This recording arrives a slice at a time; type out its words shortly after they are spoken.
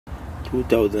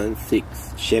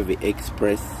2006 Chevy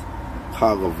Express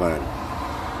Cargo van.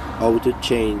 How to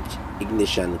change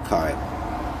ignition coil.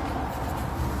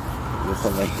 Look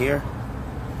over here.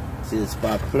 See the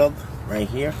spark plug right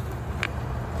here.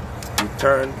 You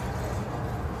turn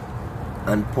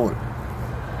and pull.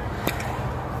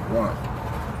 One.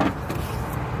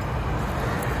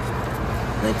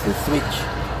 Next the switch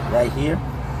right here.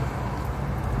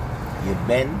 You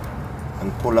bend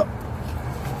and pull up.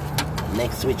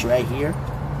 Next switch right here.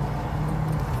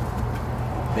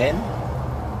 Bend.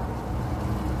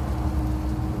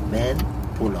 Bend,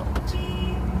 pull up.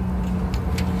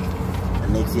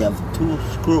 And next you have two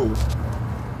screws.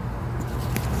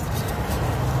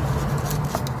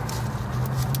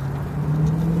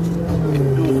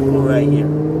 Two screws right here.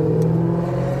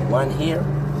 One here.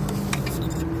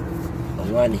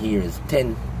 And one here is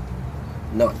 10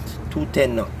 nuts. Two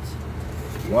 10 nuts.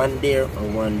 One there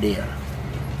and one there.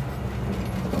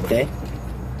 Okay?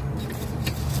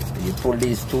 You pull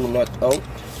these two nuts out.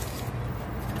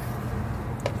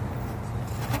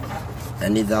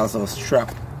 And it's also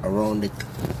strapped around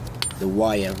the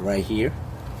wire right here,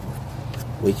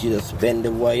 which you just bend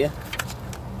the wire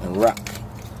and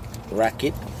rack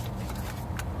it,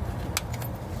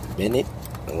 bend it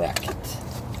and rack it.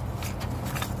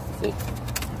 See?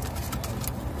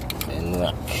 And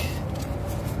rack.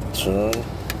 Turn.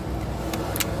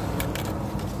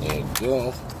 There you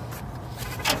go.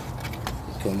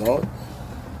 Come out.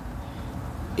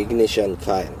 Ignition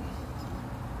coil.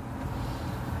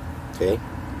 Okay,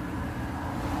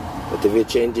 but if you're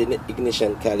changing the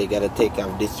ignition coil, you gotta take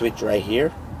off this switch right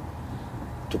here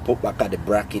to put back at the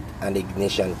bracket and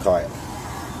ignition coil.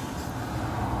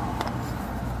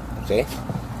 Okay.